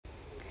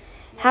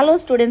Hello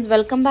students,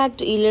 welcome back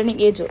to e-learning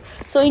Edu.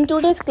 So in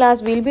today's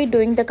class, we'll be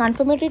doing the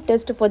confirmatory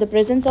test for the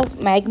presence of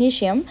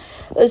magnesium.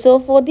 So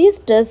for this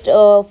test,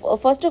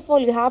 first of all,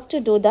 you have to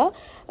do the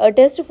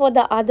test for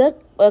the other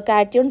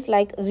cations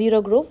like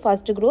 0 group,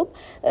 first group,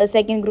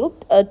 second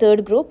group,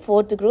 third group,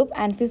 fourth group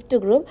and fifth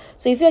group.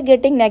 So if you are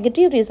getting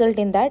negative result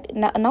in that,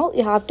 now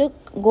you have to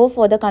go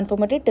for the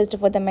confirmatory test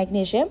for the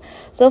magnesium.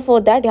 So for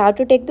that, you have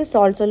to take the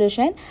salt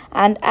solution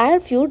and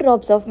add few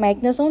drops of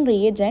magnesium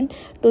reagent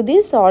to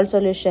this salt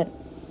solution.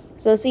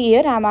 So see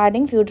here, I am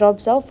adding few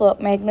drops of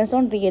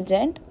magnesium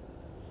reagent,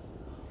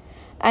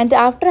 and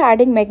after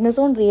adding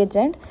magnesium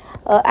reagent,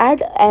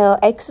 add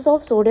excess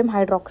of sodium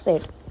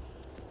hydroxide.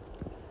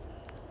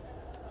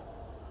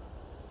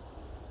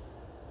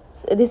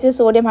 So this is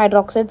sodium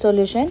hydroxide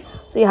solution.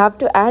 So you have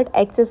to add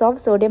excess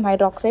of sodium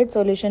hydroxide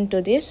solution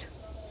to this.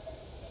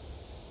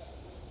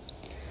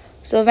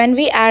 So when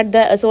we add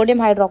the sodium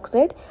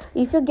hydroxide,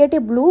 if you get a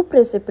blue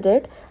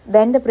precipitate,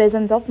 then the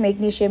presence of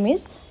magnesium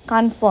is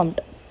confirmed.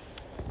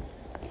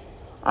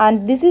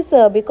 And this is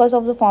because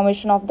of the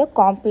formation of the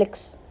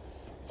complex.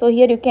 So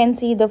here you can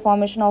see the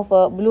formation of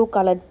a blue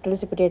colored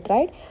precipitate,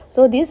 right?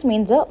 So this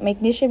means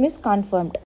magnesium is confirmed.